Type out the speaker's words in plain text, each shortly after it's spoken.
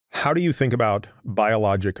how do you think about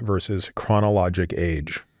biologic versus chronologic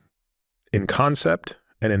age in concept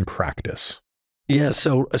and in practice? Yeah,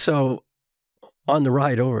 so on the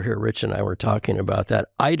ride over here, Rich and I were talking about that.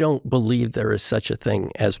 I don't believe there is such a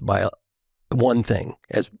thing as one thing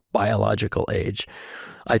as biological age.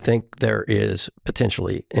 I think there is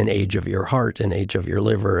potentially an age of your heart, an age of your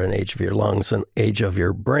liver, an age of your lungs, an age of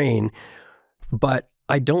your brain. But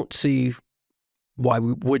I don't see why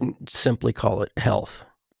we wouldn't simply call it health.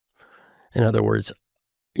 In other words,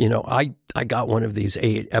 you know, I got one of these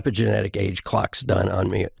epigenetic age clocks done on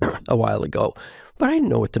me a while ago, but I didn't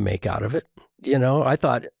know what to make out of it. You know, I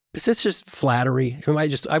thought, is this just flattery?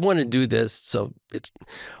 I want to do this, so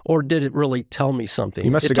or did it really tell me something?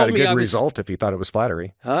 You must have got a good result if you thought it was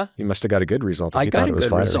flattery. Huh? You must have got a good result if you thought it was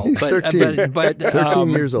flattery. Result. He's 13. But 13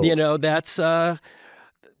 years old. You know, that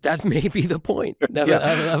may be the point of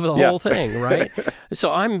the whole thing, right?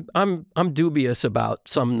 So I'm dubious about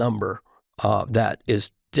some number that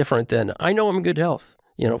is different than, I know I'm in good health.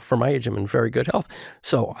 You know, for my age, I'm in very good health.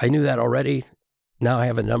 So I knew that already. Now I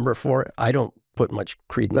have a number for it. I don't put much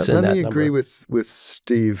credence in that number. Let me agree with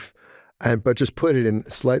Steve, but just put it in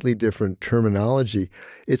slightly different terminology.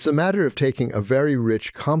 It's a matter of taking a very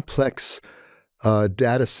rich, complex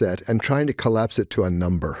data set and trying to collapse it to a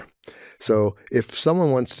number. So if someone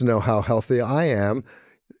wants to know how healthy I am,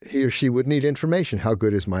 he or she would need information. How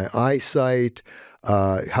good is my eyesight?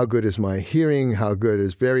 How good is my hearing? How good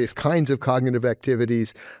is various kinds of cognitive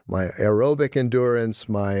activities, my aerobic endurance,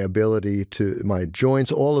 my ability to, my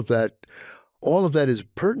joints, all of that is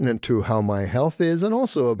pertinent to how my health is and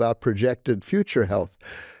also about projected future health.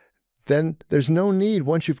 Then there's no need,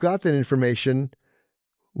 once you've got that information,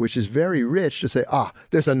 which is very rich, to say,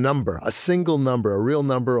 there's a number, a single number, a real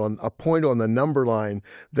number, on a point on the number line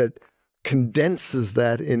that condenses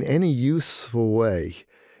that in any useful way.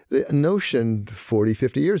 The notion 40,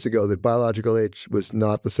 50 years ago that biological age was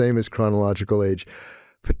not the same as chronological age,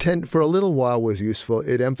 for a little while was useful.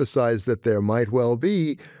 It emphasized that there might well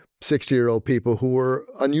be 60-year-old people who were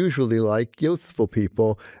unusually like youthful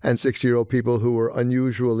people and 60-year-old people who were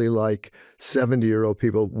unusually like 70-year-old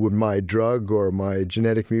people. Would my drug or my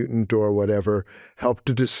genetic mutant or whatever help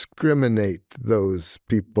to discriminate those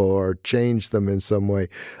people or change them in some way?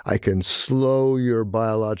 I can slow your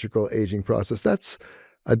biological aging process. That's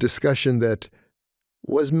a discussion that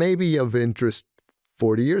was maybe of interest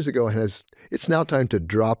 40 years ago, and it's now time to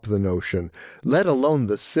drop the notion, let alone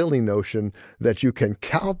the silly notion that you can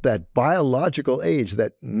count that biological age,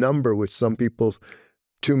 that number which some people,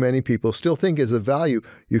 too many people, still think is of value.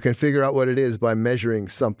 You can figure out what it is by measuring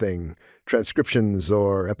something, transcriptions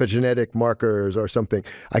or epigenetic markers or something.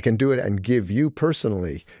 I can do it and give you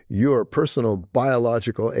personally your personal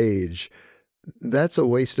biological age. That's a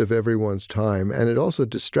waste of everyone's time, and it also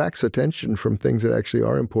distracts attention from things that actually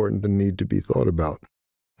are important and need to be thought about.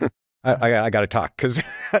 I got to talk, because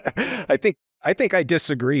I think I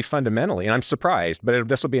disagree fundamentally, and I'm surprised, but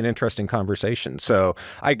this will be an interesting conversation. So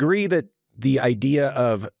I agree that the idea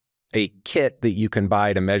of a kit that you can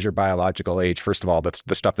buy to measure biological age, first of all, that's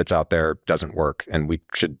the stuff that's out there doesn't work, and we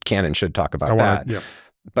can and should talk about that. Yeah.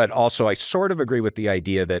 But also, I sort of agree with the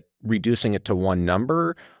idea that reducing it to one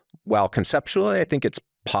number, while conceptually I think it's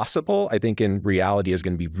possible, I think in reality is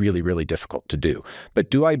going to be really, really difficult to do.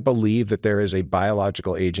 But do I believe that there is a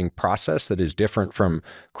biological aging process that is different from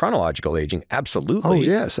chronological aging? Absolutely. Oh,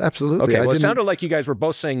 yes, absolutely. Okay, well, it sounded like you guys were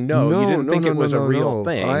both saying no, you didn't think it was a real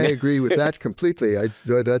thing. I agree with that completely.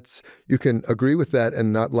 You can agree with that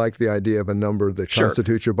and not like the idea of a number that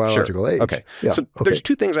constitutes your biological age. Okay. Yeah. So there's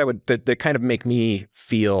two things that kind of make me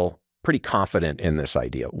feel pretty confident in this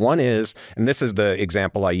idea. One is, and this is the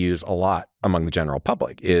example I use a lot among the general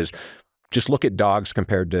public, is just look at dogs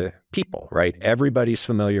compared to people, right? Everybody's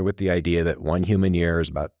familiar with the idea that 1 human year is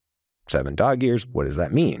about 7 dog years. What does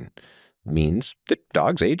that mean? It means that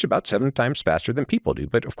dogs age about 7 times faster than people do.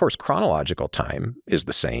 But of course, chronological time is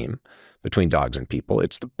the same between dogs and people.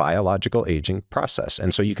 It's the biological aging process.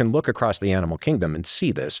 And so you can look across the animal kingdom and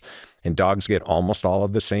see this. And dogs get almost all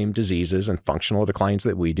of the same diseases and functional declines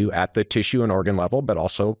that we do at the tissue and organ level, but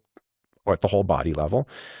also at the whole body level.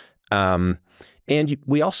 And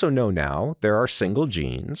we also know now there are single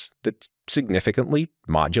genes that significantly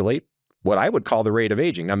modulate what I would call the rate of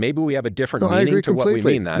aging. Now, maybe we have a different meaning to what we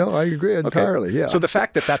mean that. No, I agree entirely, okay. Yeah. So the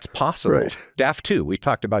fact that that's possible, Right. DAF2, we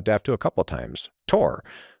talked about DAF2 a couple of times, TOR,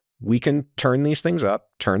 we can turn these things up,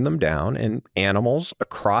 turn them down, and animals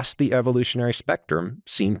across the evolutionary spectrum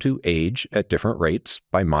seem to age at different rates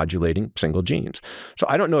by modulating single genes. So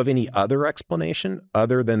I don't know of any other explanation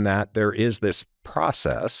other than that there is this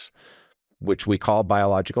process, which we call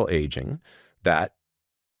biological aging, that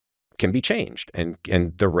can be changed, and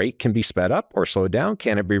the rate can be sped up or slowed down.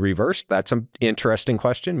 Can it be reversed? That's an interesting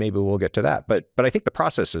question. Maybe we'll get to that. But I think the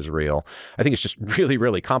process is real. I think it's just really,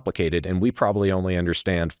 really complicated, and we probably only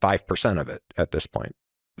understand 5% of it at this point.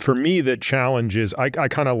 For me, the challenge is I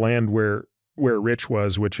kind of land where Rich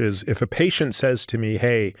was, which is if a patient says to me,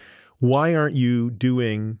 hey, why aren't you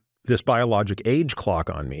doing this biologic age clock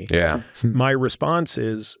on me? Yeah. My response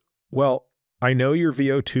is, well, I know your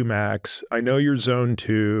VO2 max, I know your zone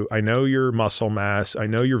 2, I know your muscle mass, I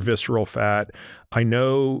know your visceral fat, I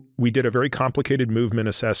know we did a very complicated movement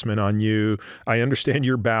assessment on you, I understand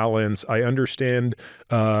your balance, I understand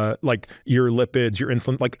like your lipids, your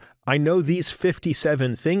insulin, like I know these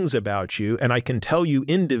 57 things about you, and I can tell you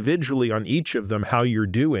individually on each of them how you're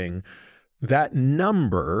doing. That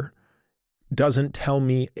number doesn't tell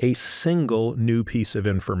me a single new piece of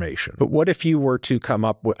information. But what if you were to come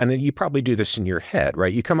up with, and then you probably do this in your head,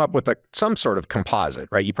 right? You come up with some sort of composite,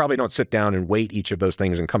 right? You probably don't sit down and weight each of those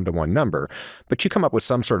things and come to one number, but you come up with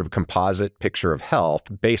some sort of composite picture of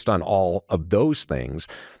health based on all of those things.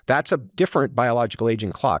 That's a different biological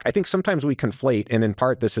aging clock. I think sometimes we conflate, and in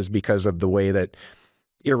part this is because of the way that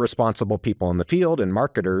irresponsible people in the field and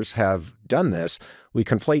marketers have done this. We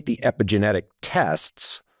conflate the epigenetic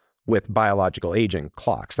tests with biological aging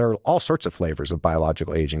clocks. There are all sorts of flavors of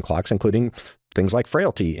biological aging clocks, including things like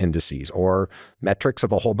frailty indices or metrics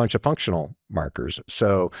of a whole bunch of functional markers.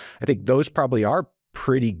 So I think those probably are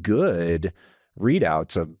pretty good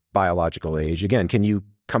readouts of biological age. Again, can you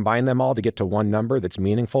combine them all to get to one number that's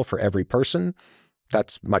meaningful for every person?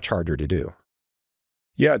 That's much harder to do.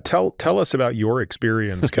 Yeah, tell us about your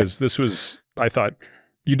experience, because this was, I thought,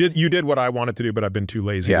 you did what I wanted to do, but I've been too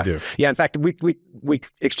lazy to do. Yeah, in fact, we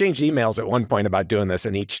exchanged emails at one point about doing this,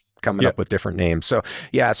 and each coming up with different names. So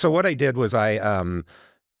yeah, so what I did was I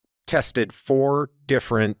tested 4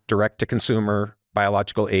 different direct-to-consumer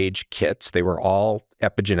biological age kits. They were all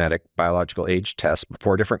epigenetic biological age tests,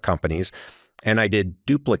 4 different companies, and I did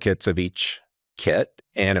duplicates of each kit,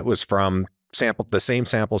 and it was from the same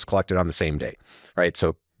samples collected on the same day, right?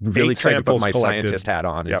 So really tried to put my scientist hat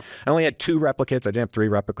on. Yep. I only had 2 replicates. I didn't have 3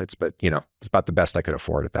 replicates, but you know, it's about the best I could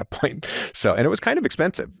afford at that point. So, and it was kind of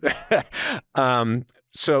expensive.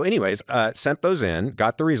 So anyways, sent those in,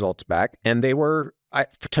 got the results back, and they were,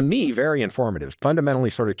 to me, very informative, fundamentally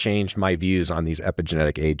sort of changed my views on these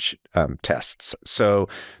epigenetic age tests. So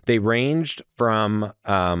they ranged from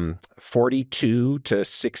 42 to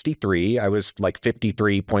 63. I was like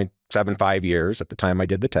 53.75 years at the time I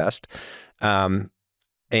did the test.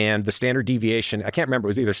 And the standard deviation, I can't remember,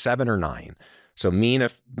 it was either 7 or 9. So mean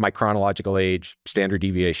of my chronological age, standard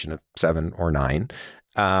deviation of 7 or 9,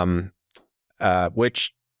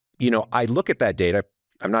 which, you know, I look at that data.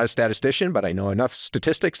 I'm not a statistician, but I know enough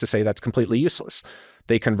statistics to say that's completely useless.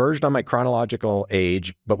 They converged on my chronological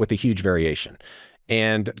age, but with a huge variation.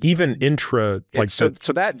 And even intra, like so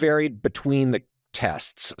that varied between the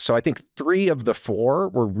tests. So I think 3 of the 4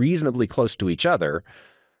 were reasonably close to each other.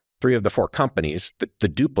 3 of the 4 companies, the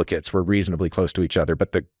duplicates were reasonably close to each other,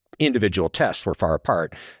 but the individual tests were far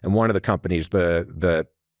apart. And one of the companies, the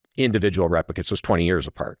individual replicates was 20 years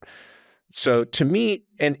apart. So to me,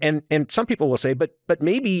 and some people will say, but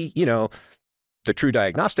maybe, you know, the True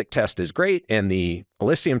Diagnostic test is great and the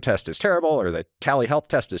Elysium test is terrible, or the Tally Health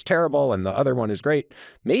test is terrible and the other one is great.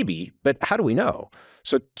 Maybe, but how do we know?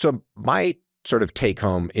 So my sort of take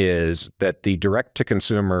home is that the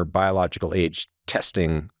direct-to-consumer biological age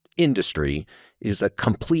testing industry is a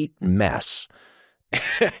complete mess.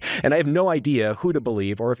 And I have no idea who to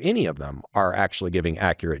believe or if any of them are actually giving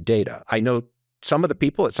accurate data. I know some of the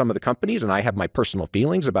people at some of the companies, and I have my personal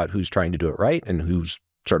feelings about who's trying to do it right and who's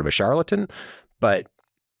sort of a charlatan, but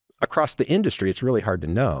across the industry, it's really hard to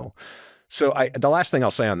know. So the last thing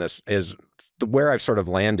I'll say on this is where I've sort of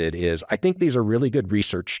landed is I think these are really good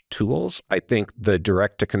research tools. I think the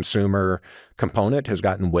direct-to-consumer component has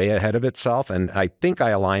gotten way ahead of itself, and I think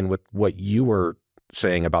I align with what you were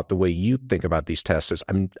saying about the way you think about these tests. Is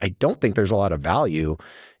I don't think there's a lot of value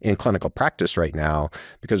in clinical practice right now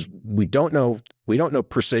because we don't know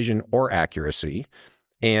precision or accuracy,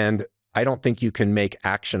 and I don't think you can make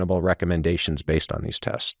actionable recommendations based on these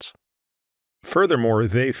tests. Furthermore,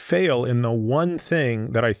 they fail in the one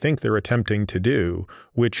thing that I think they're attempting to do,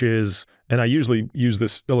 which is, and I usually use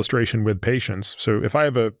this illustration with patients. So if I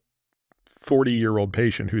have a 40-year-old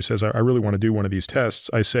patient who says, I really want to do one of these tests,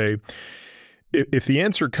 I say, if the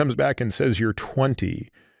answer comes back and says you're 20,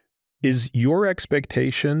 is your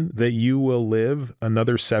expectation that you will live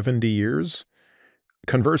another 70 years?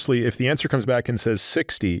 Conversely, if the answer comes back and says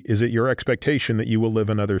 60, is it your expectation that you will live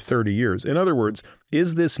another 30 years? In other words,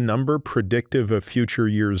 is this number predictive of future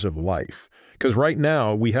years of life? Because right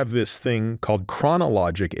now we have this thing called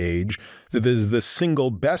chronologic age that is the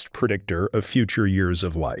single best predictor of future years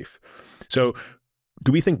of life. So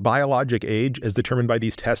do we think biologic age, as determined by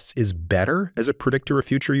these tests, is better as a predictor of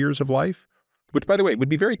future years of life? Which, by the way, would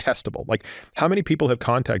be very testable. Like, how many people have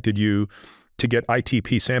contacted you to get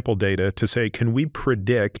ITP sample data to say, can we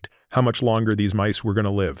predict how much longer these mice were going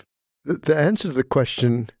to live? The answer to the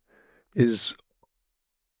question is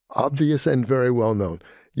obvious and very well known.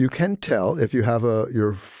 You can tell if you have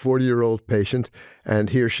your 40-year-old patient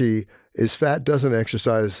and he or she is fat, doesn't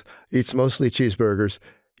exercise, eats mostly cheeseburgers.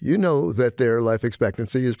 You know that their life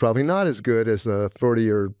expectancy is probably not as good as the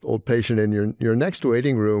 40-year-old patient in your next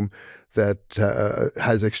waiting room that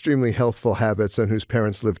has extremely healthful habits and whose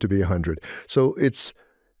parents live to be 100. So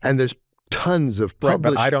and there's tons of published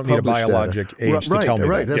Right, but I don't need a biologic age to tell me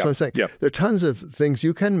Right, that. that's what I'm saying. Yeah. There are tons of things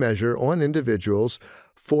you can measure on individuals.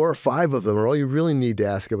 4 or 5 of them are all you really need to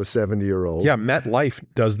ask of a 70-year-old. Yeah, MetLife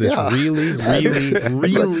does this really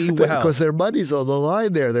well. Because their buddies on the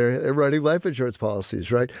line there, they're writing life insurance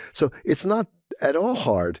policies, right? So it's not at all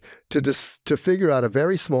hard to figure out a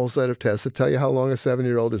very small set of tests that tell you how long a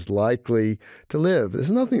 70-year-old is likely to live.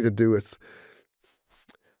 There's nothing to do with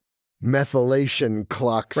methylation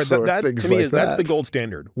clocks or things like that. To me, that's the gold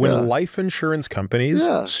standard. When life insurance companies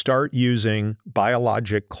start using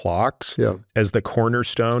biologic clocks as the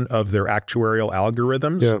cornerstone of their actuarial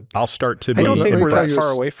algorithms, I'll start to be... I don't think we're that far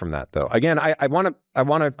away from that, though. Again, I'm going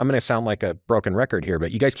to sound like a broken record here, but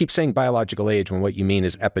you guys keep saying biological age when what you mean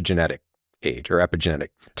is epigenetic age or epigenetic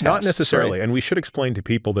tests. Not necessarily. Right? And we should explain to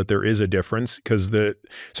people that there is a difference because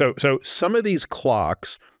so some of these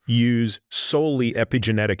clocks use solely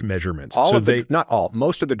epigenetic measurements. Not all.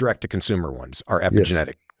 Most of the direct-to-consumer ones are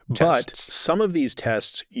epigenetic tests. But some of these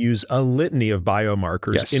tests use a litany of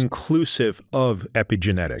biomarkers inclusive of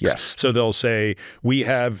epigenetics. Yes. So they'll say, we've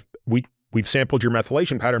sampled your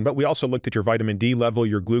methylation pattern, but we also looked at your vitamin D level,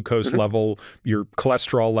 your glucose level, your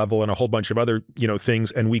cholesterol level, and a whole bunch of other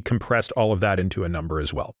things, and we compressed all of that into a number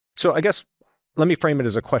as well. So I guess let me frame it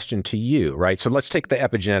as a question to you, right? So let's take the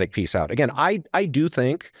epigenetic piece out. Again, I do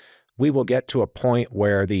think we will get to a point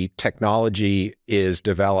where the technology is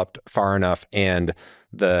developed far enough and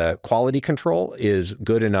the quality control is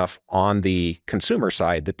good enough on the consumer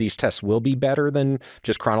side that these tests will be better than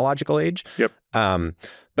just chronological age. Yep.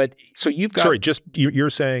 But so you've got... Sorry, just you're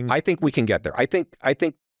saying... I think we can get there. I think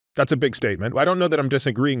that's a big statement. I don't know that I'm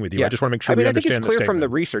disagreeing with you. I just want to make sure we understand the statement. I think it's clear from the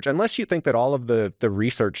research, unless you think that all of the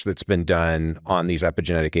research that's been done on these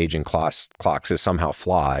epigenetic aging clocks is somehow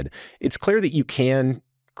flawed, it's clear that you can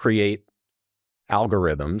create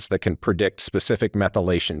algorithms that can predict specific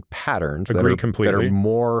methylation patterns that are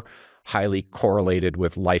more highly correlated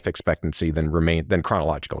with life expectancy than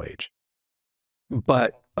chronological age.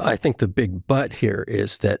 But I think the big but here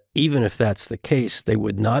is that even if that's the case, they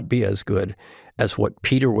would not be as good as what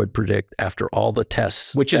Peter would predict after all the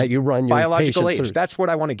tests that you run your biological age. patients. That's what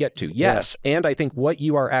I want to get to. Yes. Yeah. And I think what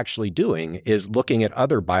you are actually doing is looking at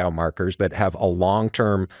other biomarkers that have a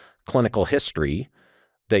long-term clinical history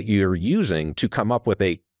that you're using to come up with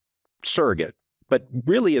a surrogate, but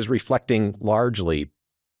really is reflecting largely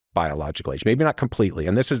biological age, maybe not completely.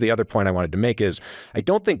 And this is the other point I wanted to make is I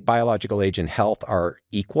don't think biological age and health are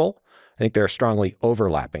equal. I think they're strongly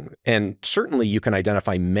overlapping. And certainly you can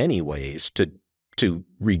identify many ways to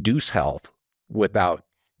reduce health without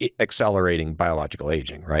accelerating biological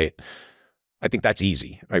aging, right? I think that's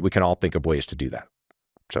easy, right? We can all think of ways to do that.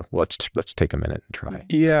 So let's take a minute and try.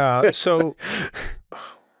 Yeah. So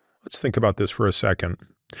let's think about this for a second.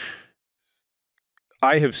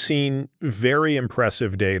 I have seen very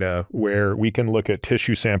impressive data where we can look at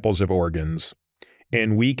tissue samples of organs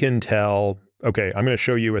and we can tell, okay, I'm going to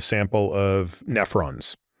show you a sample of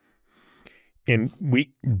nephrons. And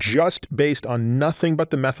we just based on nothing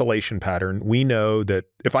but the methylation pattern, we know that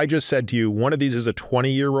if I just said to you, one of these is a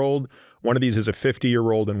 20-year-old, one of these is a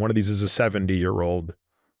 50-year-old, and one of these is a 70-year-old,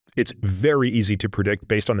 it's very easy to predict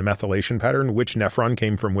based on the methylation pattern which nephron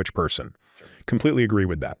came from which person. Completely agree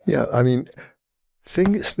with that. Yeah, I mean,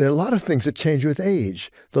 there are a lot of things that change with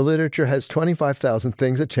age. The literature has 25,000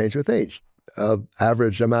 things that change with age.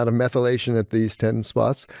 Average amount of methylation at these 10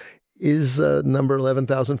 spots is number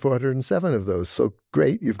 11,407 of those. So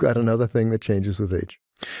great, you've got another thing that changes with age.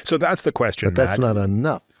 So that's the question, But that's not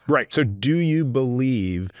enough. Right. So do you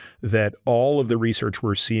believe that all of the research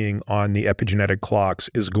we're seeing on the epigenetic clocks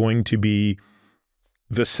is going to be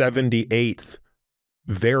the 78th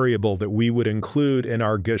variable that we would include in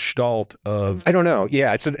our gestalt of... I don't know.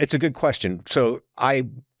 Yeah, it's a good question. So I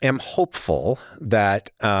am hopeful that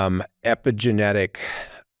epigenetic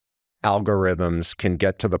algorithms can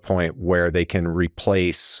get to the point where they can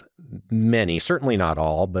replace many, certainly not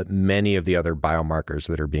all, but many of the other biomarkers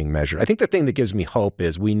that are being measured. I think the thing that gives me hope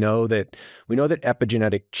is we know that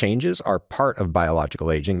epigenetic changes are part of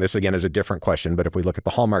biological aging. This, again, is a different question, but if we look at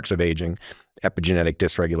the hallmarks of aging, epigenetic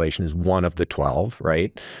dysregulation is one of the 12,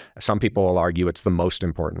 right? Some people will argue it's the most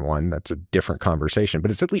important one. That's a different conversation, but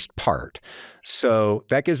it's at least part. So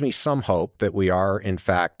that gives me some hope that we are, in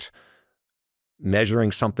fact,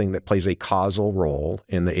 measuring something that plays a causal role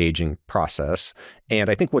in the aging process. And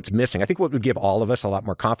I think what's missing, I think what would give all of us a lot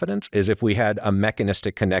more confidence is if we had a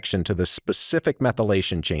mechanistic connection to the specific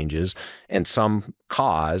methylation changes and some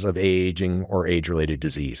cause of aging or age-related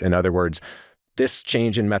disease. In other words, this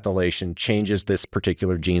change in methylation changes this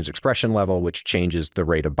particular gene's expression level, which changes the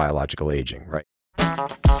rate of biological aging, right?